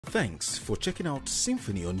Thanks for checking out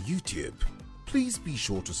Symphony on YouTube. Please be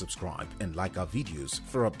sure to subscribe and like our videos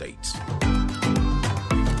for updates.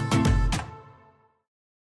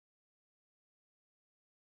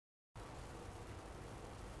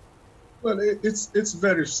 Well, it's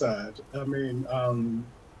very sad. I mean,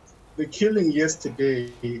 the killing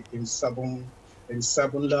yesterday in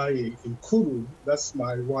Sabunlai, in Kuru, that's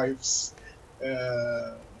my wife's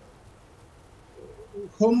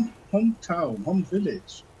hometown, home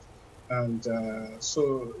village, and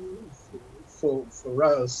so for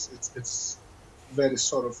us, it's very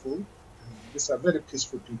sorrowful. These are very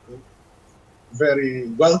peaceful people, very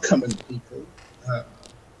welcoming people.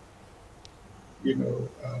 The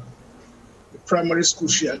primary school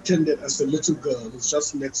she attended as a little girl is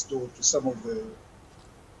just next door to some of the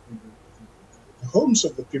homes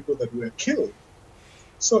of the people that were killed.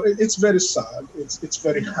 So it's very sad. It's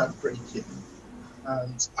very heartbreaking.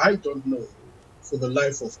 And I don't know, for the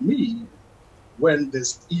life of me, when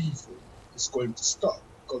this evil is going to stop,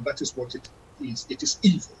 because that is what it is. It is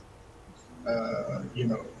evil.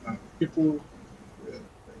 People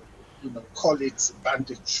call it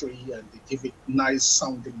banditry and they give it nice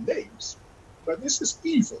sounding names. But this is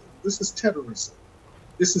evil. This is terrorism.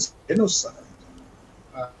 This is genocide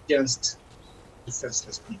against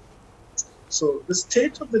defenseless people. So the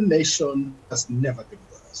state of the nation has never been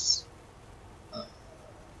worse.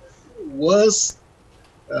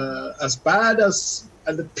 As bad as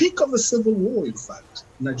at the peak of the Civil War, in fact,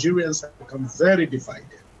 Nigerians have become very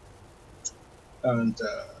divided. And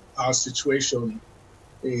our situation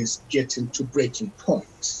is getting to breaking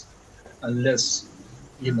point unless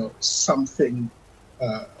something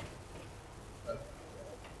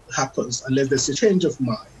happens, unless there's a change of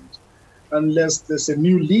mind, unless there's a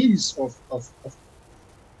new lease of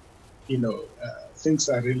things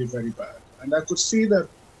are really very bad. And I could see that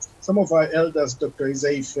some of our elders, Dr.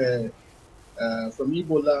 Isaife from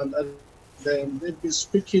Igbo land, and then they've been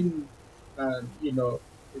speaking,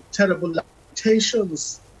 terrible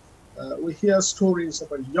lamentations. We hear stories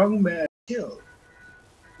of a young man killed.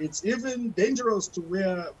 It's even dangerous to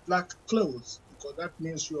wear black clothes because that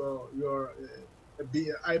means you're a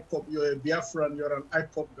IPOP, you're a Biafran, you're an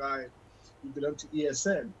IPOP guy, you belong to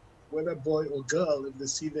ESN. Whether boy or girl, if they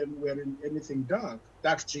see them wearing anything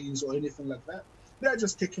dark jeans or anything like that, they're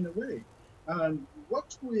just taken away. And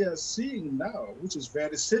what we are seeing now, which is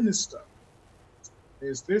very sinister,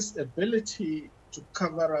 is this ability to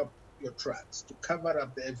cover up your tracks, to cover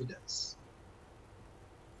up the evidence.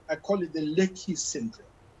 I call it the Lekki syndrome.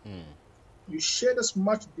 You shed as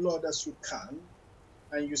much blood as you can,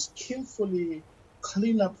 and you skillfully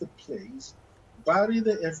clean up the place, bury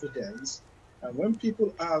the evidence, and when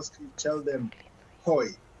people ask, you tell them,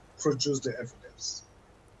 "Hoy, produce the evidence."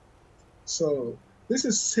 So this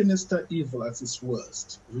is sinister evil at its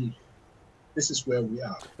worst, really. This is where we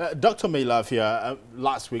are. Dr. Mailafia,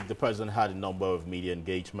 last week the president had a number of media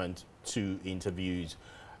engagement, 2 interviews,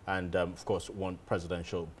 and of course one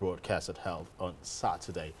presidential broadcast at held on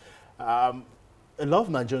Saturday. A lot of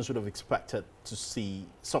Nigerians would have expected to see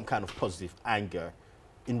some kind of positive anger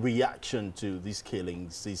in reaction to these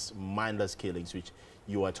killings, these mindless killings which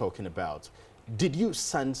you are talking about. Did you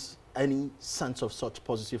sense any sense of such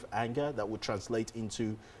positive anger that would translate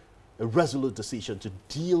into a resolute decision to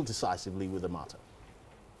deal decisively with the matter?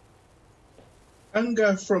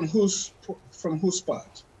 Anger from whose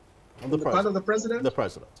part? On the part of the president? The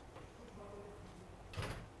president.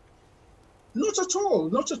 Not at all.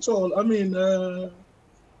 Not at all. I mean,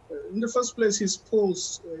 in the first place, his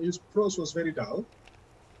prose was very dull.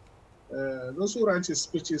 Those who write his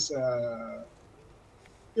speeches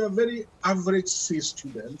they are very average C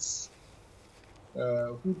students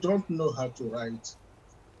who don't know how to write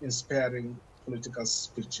inspiring political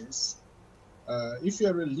speeches. If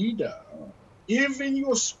you're a leader, even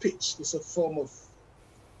your speech is a form of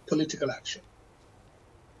political action.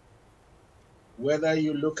 Whether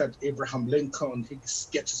you look at Abraham Lincoln, his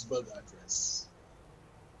Gettysburg Address,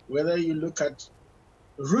 whether you look at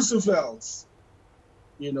Roosevelt,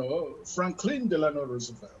 Franklin Delano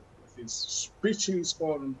Roosevelt, with his speeches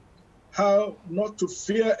on how not to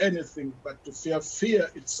fear anything but to fear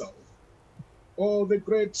itself, or the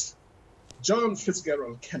great John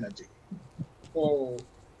Fitzgerald Kennedy, or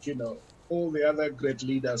all the other great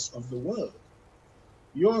leaders of the world.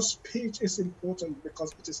 Your speech is important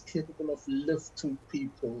because it is capable of lifting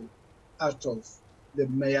people out of the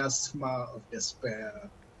miasma of despair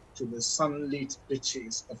to the sunlit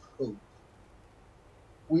beaches of hope.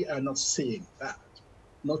 We are not seeing that,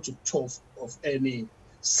 not to talk of any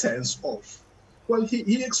sense of. Well,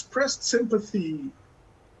 he expressed sympathy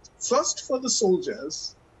first for the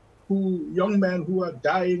soldiers young men who are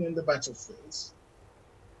dying in the battlefields.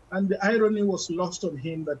 And the irony was lost on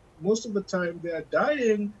him that most of the time they are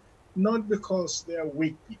dying not because they are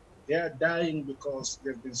weak people. They are dying because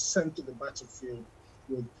they've been sent to the battlefield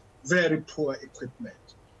with very poor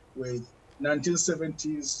equipment, with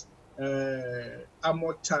 1970s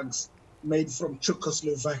armored tanks made from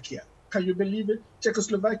Czechoslovakia. Can you believe it?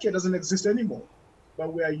 Czechoslovakia doesn't exist anymore,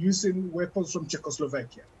 but we are using weapons from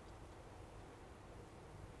Czechoslovakia.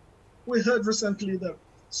 We heard recently that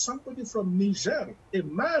somebody from Niger, a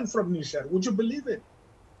man from Niger, would you believe it,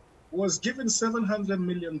 was given $700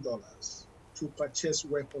 million to purchase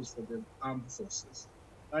weapons for the armed forces.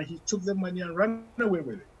 And he took the money and ran away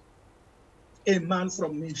with it. A man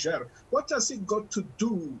from Niger. What has it got to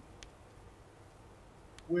do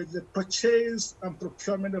with the purchase and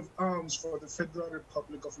procurement of arms for the Federal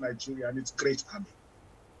Republic of Nigeria and its great army?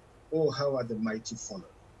 Oh, how are the mighty fallen?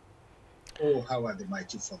 Oh, how are the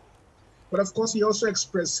mighty fallen? But of course, he also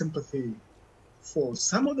expressed sympathy for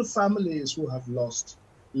some of the families who have lost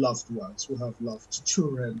loved ones, who have lost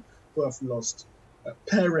children, who have lost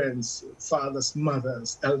parents, fathers,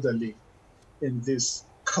 mothers, elderly in this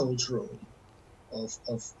cauldron of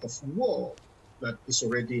war that is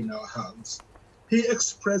already in our hands. He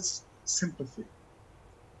expressed sympathy,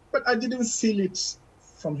 but I didn't feel it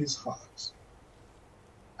from his heart.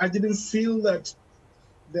 I didn't feel that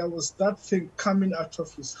there was that thing coming out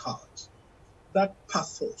of his heart, that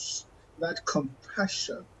pathos, that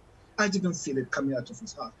compassion. I didn't feel it coming out of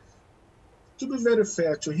his heart. To be very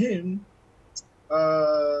fair to him,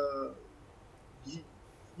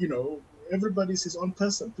 you know, everybody's his own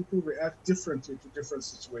person. People react differently to different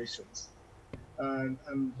situations. And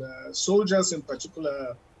soldiers in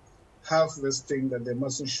particular have this thing that they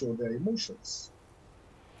mustn't show their emotions.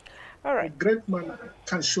 All right. A great man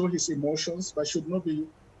can show his emotions, but should not be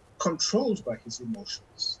controlled by his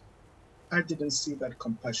emotions. I didn't see that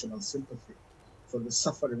compassion and sympathy for the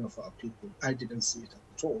suffering of our people. I didn't see it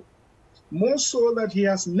at all. More so that he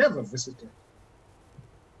has never visited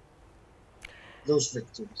those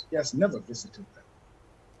victims. He has never visited them.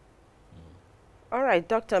 All right,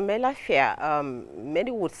 Dr. Mailafia,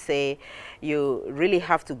 many would say you really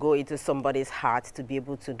have to go into somebody's heart to be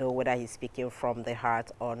able to know whether he's speaking from the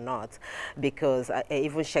heart or not, because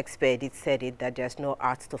even Shakespeare did said it, that there's no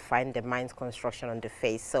art to find the mind's construction on the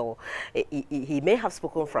face. So he may have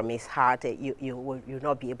spoken from his heart, you will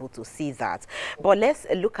not be able to see that. But let's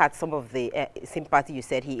look at some of the sympathy you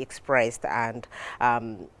said he expressed, and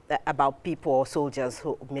about people, soldiers,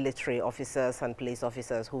 military officers and police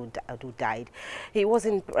officers who died. He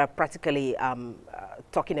wasn't practically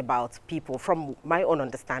talking about people, from my own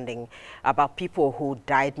understanding, about people who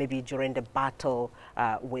died maybe during the battle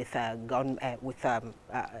with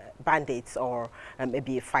bandits, or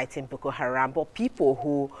maybe fighting Boko Haram, but people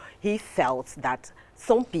who he felt that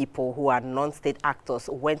some people who are non-state actors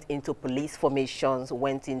went into police formations,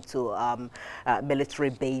 went into military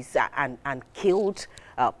base and killed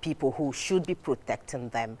people who should be protecting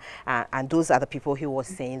them, and those are the people he was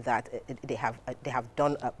saying that they have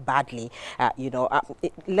done badly.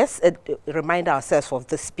 Let's remind ourselves of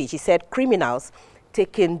this speech. He said, criminals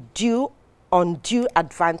taking undue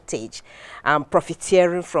advantage,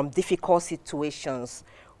 profiteering from difficult situations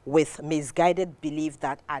with misguided belief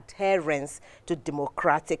that adherence to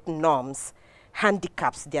democratic norms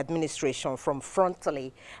handicaps the administration from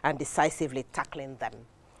frontally and decisively tackling them.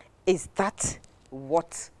 Is that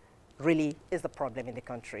what really is the problem in the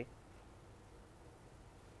country?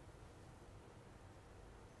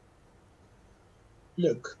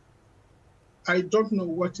 Look, I don't know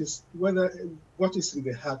what is in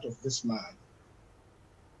the heart of this man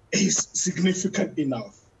is significant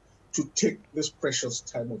enough to take this precious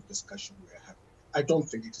time of discussion we are having. I don't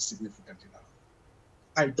think it is significant enough.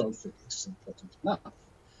 I don't think it is important enough.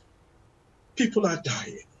 People are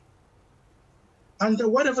dying. Under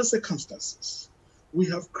whatever circumstances, we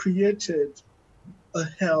have created a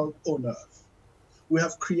hell on earth. We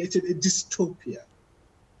have created a dystopia.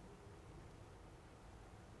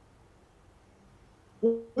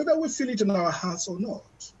 Whether we feel it in our hearts or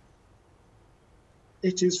not,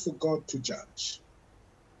 it is for God to judge.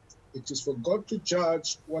 It is for God to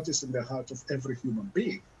judge what is in the heart of every human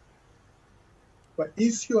being. But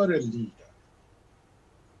if you are a leader,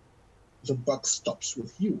 the buck stops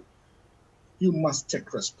with you. You must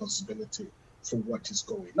take responsibility for what is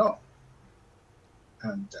going on.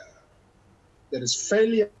 And there is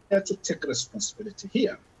failure to take responsibility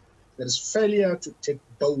here. There is failure to take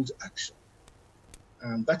bold action.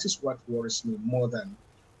 And that is what worries me more than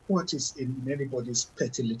what is in anybody's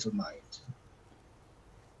petty little mind.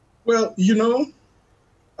 Well, you know,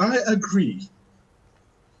 I agree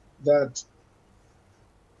that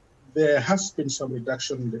there has been some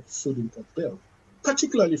reduction in the food import bill,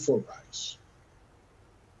 particularly for rice.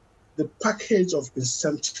 The package of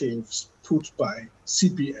incentives put by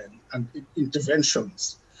CBN and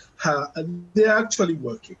interventions, they're actually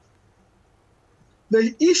working.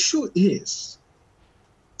 The issue is,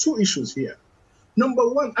 two issues here. Number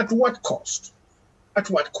one, at what cost? At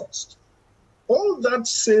what cost? All that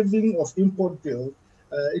saving of import bill,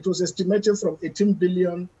 it was estimated from 18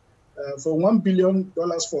 billion, for $1 billion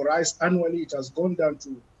for rice annually, it has gone down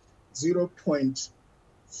to 0.5,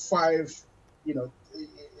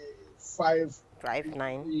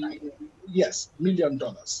 $59 million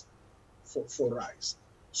for rice.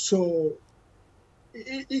 So,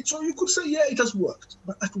 so you could say, yeah, it has worked,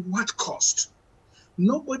 but at what cost?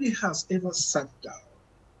 Nobody has ever sat down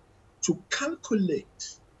to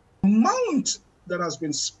calculate the amount that has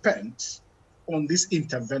been spent on these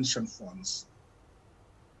intervention funds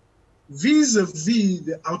vis-a-vis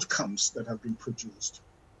the outcomes that have been produced.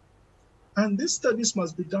 And these studies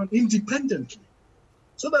must be done independently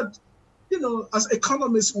so that, as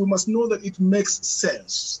economists, we must know that it makes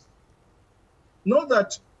sense. Know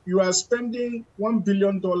that you are spending $1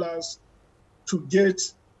 billion to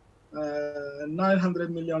get $900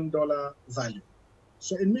 million value.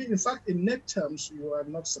 So in fact, in net terms, you are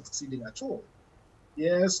not succeeding at all.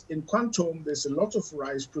 Yes, in quantum, there's a lot of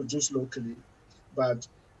rice produced locally, but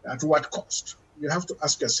at what cost? You have to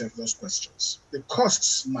ask yourself those questions. The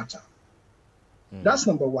costs matter. That's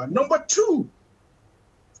number one. Number two,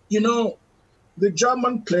 the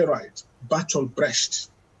German playwright Bertolt Brecht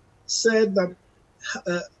said that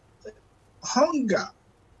hunger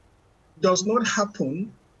does not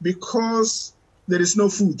happen because there is no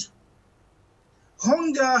food.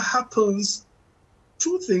 Hunger happens,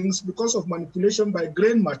 two things, because of manipulation by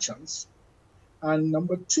grain merchants, and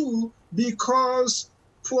number two, because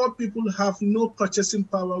poor people have no purchasing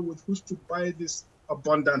power with which to buy this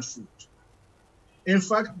abundant food. In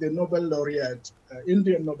fact, the Nobel laureate,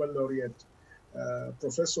 Indian Nobel laureate,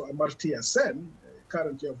 Professor Amartya Sen,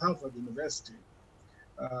 currently of Harvard University,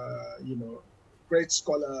 great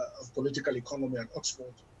scholar of political economy at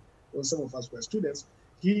Oxford, when some of us were students,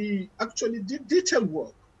 he actually did detailed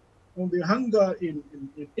work on the hunger in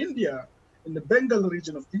India, in the Bengal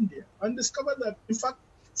region of India, and discovered that, in fact,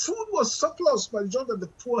 food was surplus by the job that the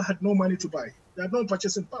poor had no money to buy. They had no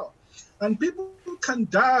purchasing power. And people can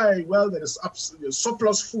die while there is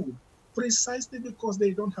surplus food precisely because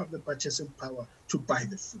they don't have the purchasing power to buy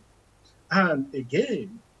the food. And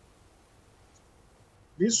again,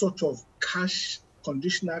 this sort of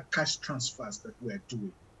conditional cash transfers that we're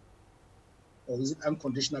doing, or is it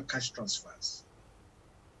unconditional cash transfers?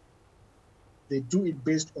 They do it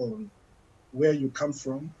based on where you come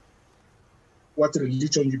from, what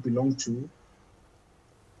religion you belong to,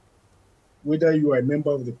 whether you are a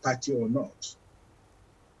member of the party or not.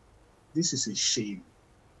 This is a shame,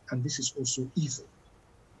 and this is also evil.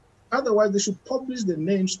 Otherwise, they should publish the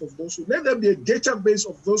names of those who, let there be a database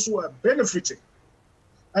of those who are benefiting.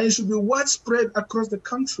 And it should be widespread across the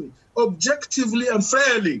country, objectively and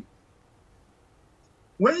fairly.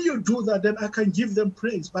 When you do that, then I can give them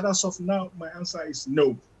praise. But as of now, my answer is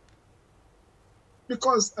no.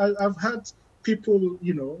 Because I've had people,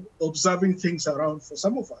 observing things around for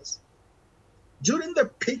some of us. During the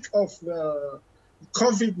peak of the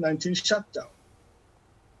COVID-19 shutdown,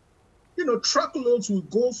 truckloads will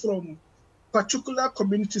go from particular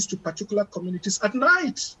communities to particular communities at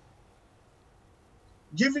night,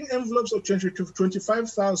 giving envelopes of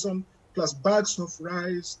 25,000 plus bags of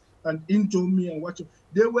rice and Indomie and what.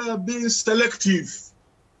 They were being selective.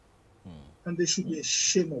 And they should be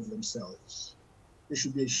ashamed of themselves. They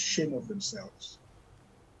should be ashamed of themselves.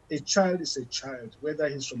 A child is a child, whether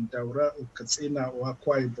he's from Daura or Katsina or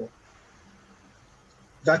Akwa Ibom.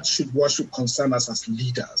 That should what should concern us as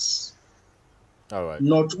leaders. All right.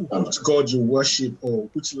 Not which God you worship or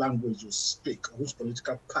which language you speak or which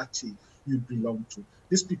political party you belong to.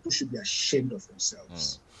 These people should be ashamed of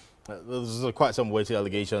themselves. Those are quite some weighty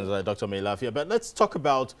allegations, Dr. Mailafia. But let's talk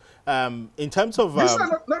about, in terms of...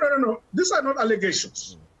 No. These are not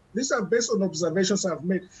allegations. These are based on observations I've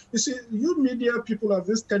made. You see, you media people have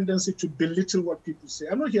this tendency to belittle what people say.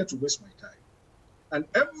 I'm not here to waste my time. And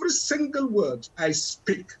every single word I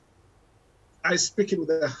speak it with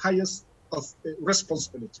the highest of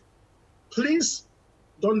responsibility. Please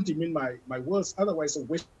don't demean my words, otherwise a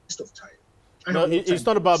waste of time. No, it's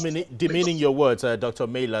not about demeaning your words, Dr.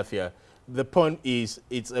 Mailafia. The point is,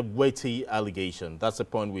 it's a weighty allegation. That's the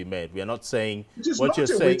point we made. We are not saying what you're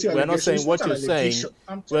saying. We're not saying what you're saying.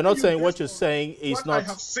 We're not saying what you're saying is not. What I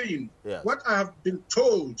have seen, what I have been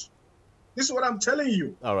told This is what I'm telling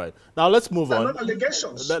you. All right. Now let's move on. Not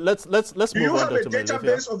allegations. Let's move on. Do you have a Dr. database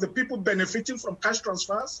Mailafia. of the people benefiting from cash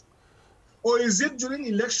transfers? Or is it during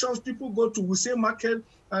elections people go to Wuse Market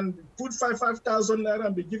and put 5,000 naira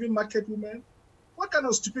and be giving market women? What kind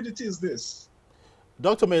of stupidity is this?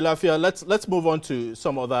 Dr. Mailafia, let's move on to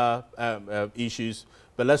some other issues,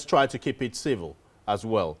 but let's try to keep it civil as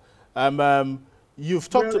well. You've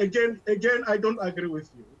talked. Well, again, I don't agree with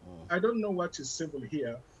you. I don't know what is civil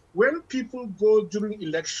here. When people go during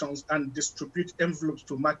elections and distribute envelopes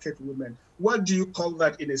to market women, what do you call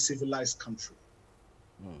that in a civilized country?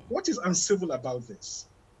 What is uncivil about this?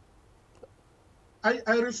 I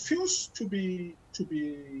refuse to be.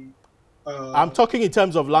 I'm talking in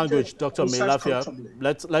terms of language, Dr. Mailafia.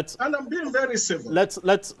 Let's. And I'm being very civil.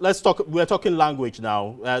 Let's talk. We're talking language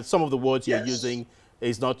now. Some of the words you're Yes. using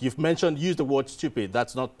is not. You've use the word stupid.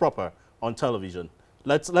 That's not proper on television.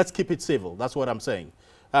 Let's keep it civil. That's what I'm saying.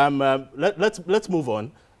 Let's move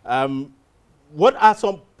on. What are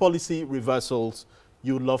some policy reversals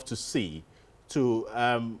you'd love to see to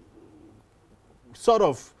sort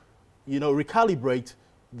of, recalibrate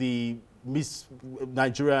the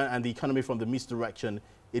Nigeria and the economy from the misdirection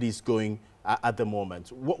it is going at the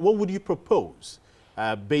moment? What would you propose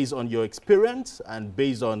based on your experience and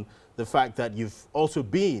based on the fact that you've also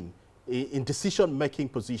been in decision-making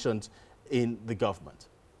positions in the government?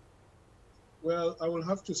 Well, I will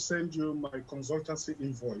have to send you my consultancy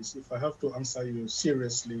invoice if I have to answer you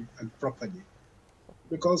seriously and properly.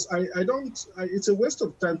 Because it's a waste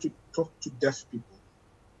of time to talk to deaf people.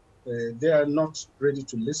 They are not ready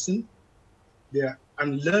to listen. They are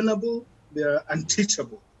unlearnable. They are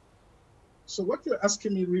unteachable. So what you're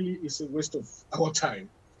asking me really is a waste of our time,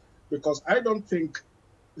 because I don't think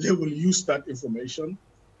they will use that information.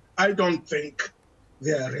 I don't think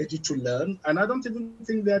they are ready to learn, and I don't even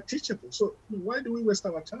think they are teachable. So why do we waste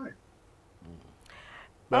our time?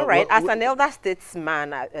 All right, as an elder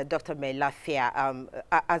statesman, Dr. Mailafia,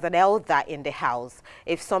 as an elder in the house,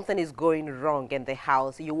 if something is going wrong in the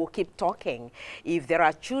house, you will keep talking. If there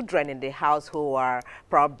are children in the house who are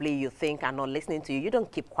probably you think are not listening to you, you don't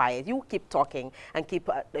keep quiet. You keep talking and keep,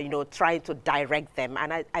 trying to direct them.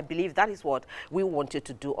 And I believe that is what we want you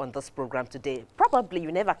to do on this program today. Probably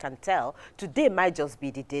you never can tell. Today might just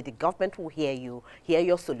be the day the government will hear you, hear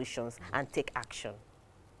your solutions, and take action.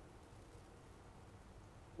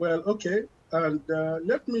 Well, okay, and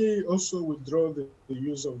let me also withdraw the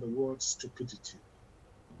use of the word stupidity.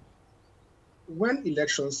 When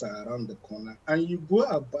elections are around the corner and you go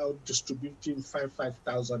about distributing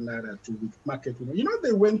 5,000 naira to market women,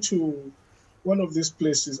 they went to one of these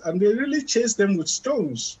places and they really chased them with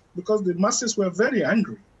stones because the masses were very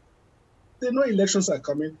angry. They know elections are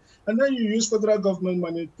coming, and then you use federal government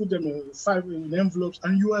money, put them in envelopes,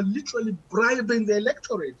 and you are literally bribing the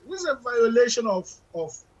electorate. This is a violation of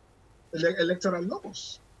electoral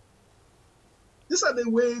laws. These are the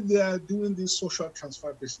way they are doing this social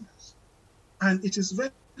transfer business. And it is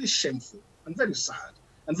very shameful and very sad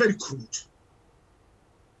and very crude.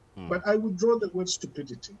 But I would draw the word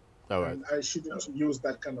stupidity. All right. And I shouldn't use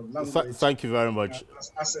that kind of language. Thank you very much.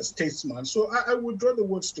 As a statesman. So I would draw the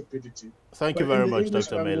word stupidity. Thank you very much,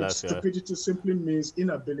 Dr. Mailafia. Stupidity simply means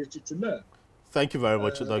inability to learn. Thank you very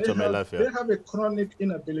much, Dr. Mailafia. They have a chronic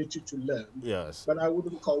inability to learn. Yes. But I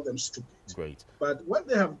wouldn't call them stupid. Great. But what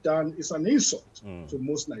they have done is an insult to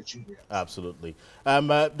most Nigerians. Absolutely.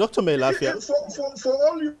 Dr. Mailafia. For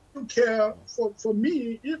all you care, for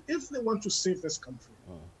me, if they want to save this country,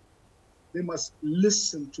 they must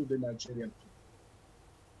listen to the Nigerian people.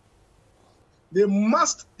 They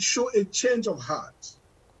must show a change of heart,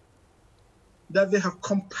 that they have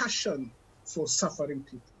compassion for suffering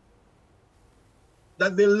people,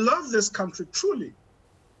 that they love this country truly,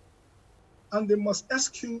 and they must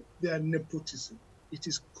eschew their nepotism. It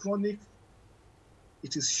is chronic,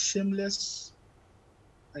 it is shameless,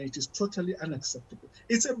 and it is totally unacceptable.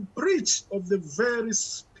 It's a breach of the very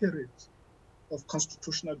spirit of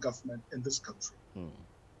constitutional government in this country,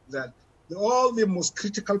 that all the most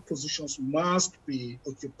critical positions must be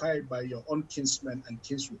occupied by your own kinsmen and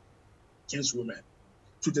kinswomen,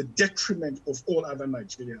 to the detriment of all other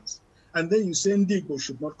Nigerians. And then you say Indigbo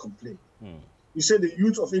should not complain. You say the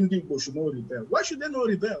youth of Indigbo should not rebel. Why should they not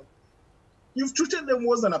rebel? You've treated them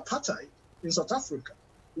worse than apartheid in South Africa.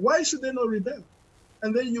 Why should they not rebel?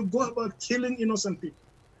 And then you go about killing innocent people.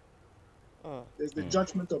 There's the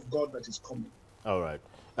judgment of God that is coming. All right.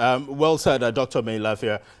 Well said, Dr.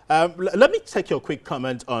 Mailafia. Let me take your quick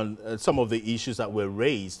comment on some of the issues that were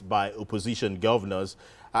raised by opposition governors.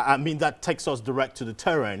 I mean, that takes us direct to the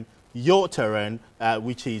terrain, your terrain,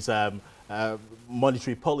 which is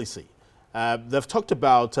monetary policy. They've talked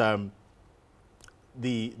about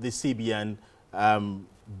the CBN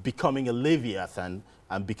becoming a Leviathan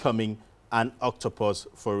and becoming an octopus,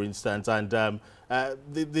 for instance. And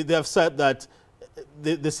they have said that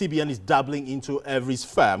the CBN is dabbling into every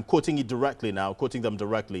sphere. I'm quoting it directly now, quoting them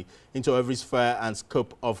directly, into every sphere and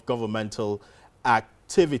scope of governmental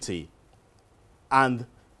activity. And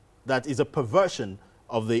that is a perversion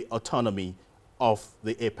of the autonomy of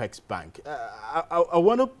the Apex Bank. I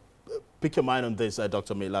want to pick your mind on this,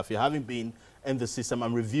 Dr. Mailafia. Having been in the system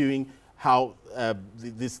and reviewing how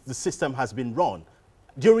the system has been run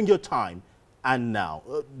during your time and now,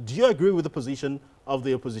 do you agree with the position of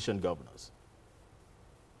the opposition governors?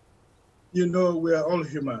 You know, we are all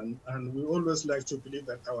human, and we always like to believe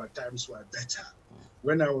that our times were better.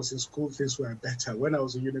 When I was in school, things were better. When I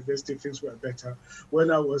was in university, things were better. When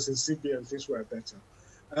I was in CBN, things were better.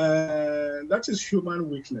 That is human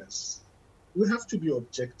weakness. We have to be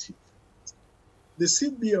objective. The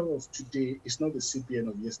CBN of today is not the CBN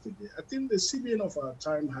of yesterday. I think the CBN of our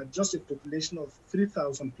time had just a population of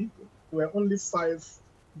 3,000 people. There were only 5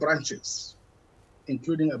 branches,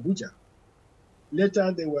 including Abuja.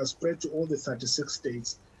 Later, they were spread to all the 36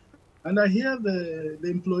 states. And I hear the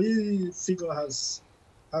employee figure has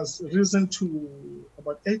risen to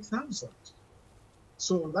about 8,000.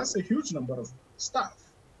 So that's a huge number of staff.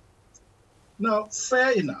 Now,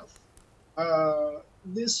 fair enough. The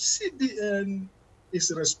CBN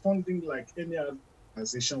is responding like any other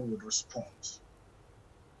organization would respond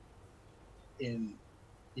in,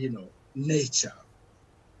 nature.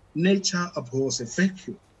 Nature abhors a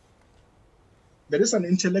vacuum. There is an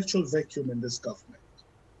intellectual vacuum in this government.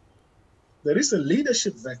 There is a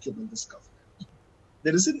leadership vacuum in this government.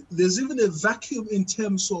 There's even a vacuum in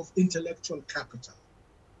terms of intellectual capital.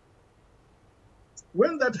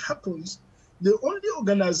 When that happens, the only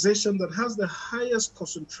organization that has the highest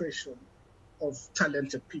concentration of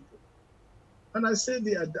talented people, and I say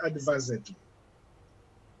advisedly,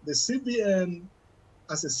 the CBN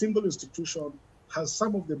as a single institution has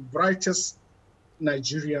some of the brightest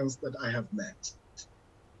Nigerians that I have met.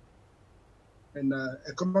 In the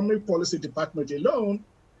economic policy department alone,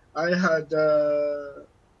 I had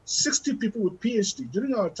 60 people with PhD.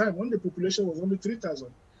 During our time, when the population was only 3,000,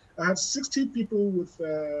 I had 60 people with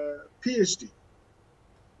PhD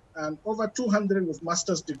and over 200 with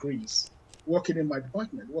master's degrees working in my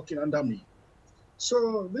department, working under me.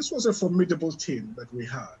 So this was a formidable team that we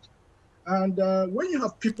had. And when you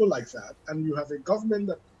have people like that, and you have a government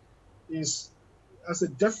that has a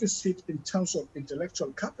deficit in terms of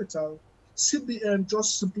intellectual capital, CBN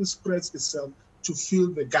just simply spreads itself to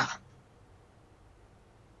fill the gap.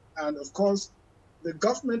 And of course, the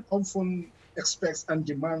government often expects and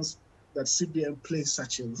demands that CBN plays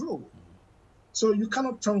such a role. So you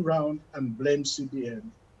cannot turn around and blame CBN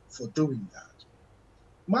for doing that.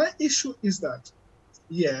 My issue is that,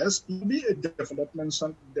 yes, it will be a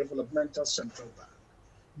developmental central bank,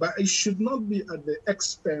 but it should not be at the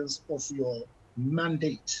expense of your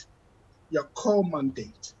mandate, your core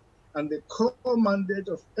mandate. And the core mandate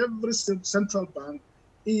of every central bank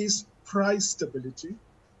is price stability,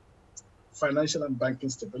 financial and banking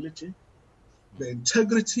stability, the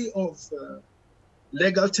integrity of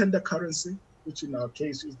legal tender currency, which in our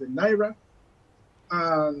case is the Naira,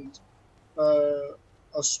 and a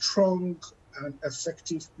strong and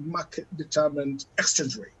effective market-determined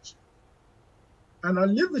exchange rate. And I'll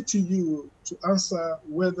leave it to you to answer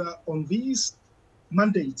whether on these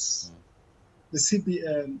mandates, the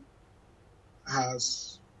CBN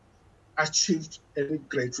has achieved any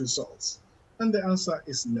great results. And the answer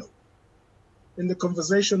is no. In the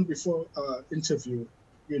conversation before our interview,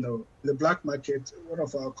 the black market, one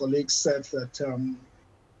of our colleagues said that,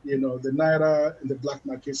 the Naira in the black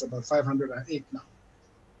market is about 508 now,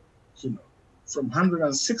 from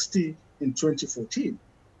 160 in 2014.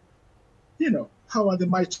 How are the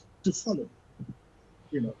mighty to follow?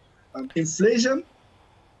 Inflation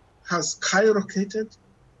has skyrocketed.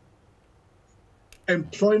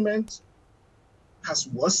 Employment has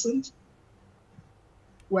worsened.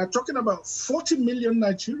 We're talking about 40 million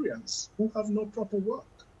Nigerians who have no proper work.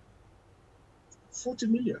 40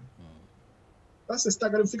 million. That's a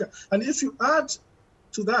staggering figure. And if you add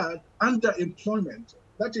to that underemployment,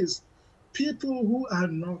 that is people who are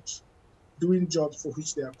not doing jobs for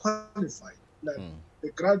which they are qualified, like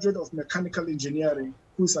the graduate of mechanical engineering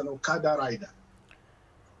who is an Okada rider.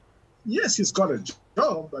 Yes, he's got a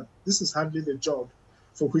job, but this is hardly the job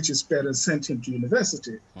for which his parents sent him to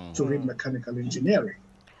university to read mechanical engineering.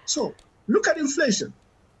 So look at inflation.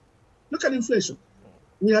 Look at inflation.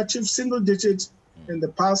 We achieved single digits in the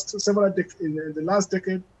past in the last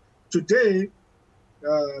decade. Today,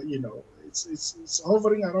 it's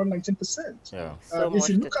hovering around 19%. Yeah. So if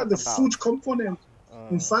you look at the food component,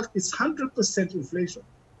 in Mm. fact, it's 100% inflation.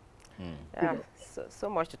 Yeah, so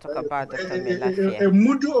much to talk about, Dr. A Mailafia.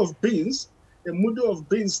 mudu of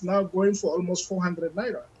beans now going for almost 400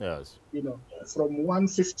 naira. Yes. From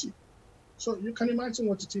 150. So you can imagine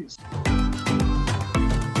what it is.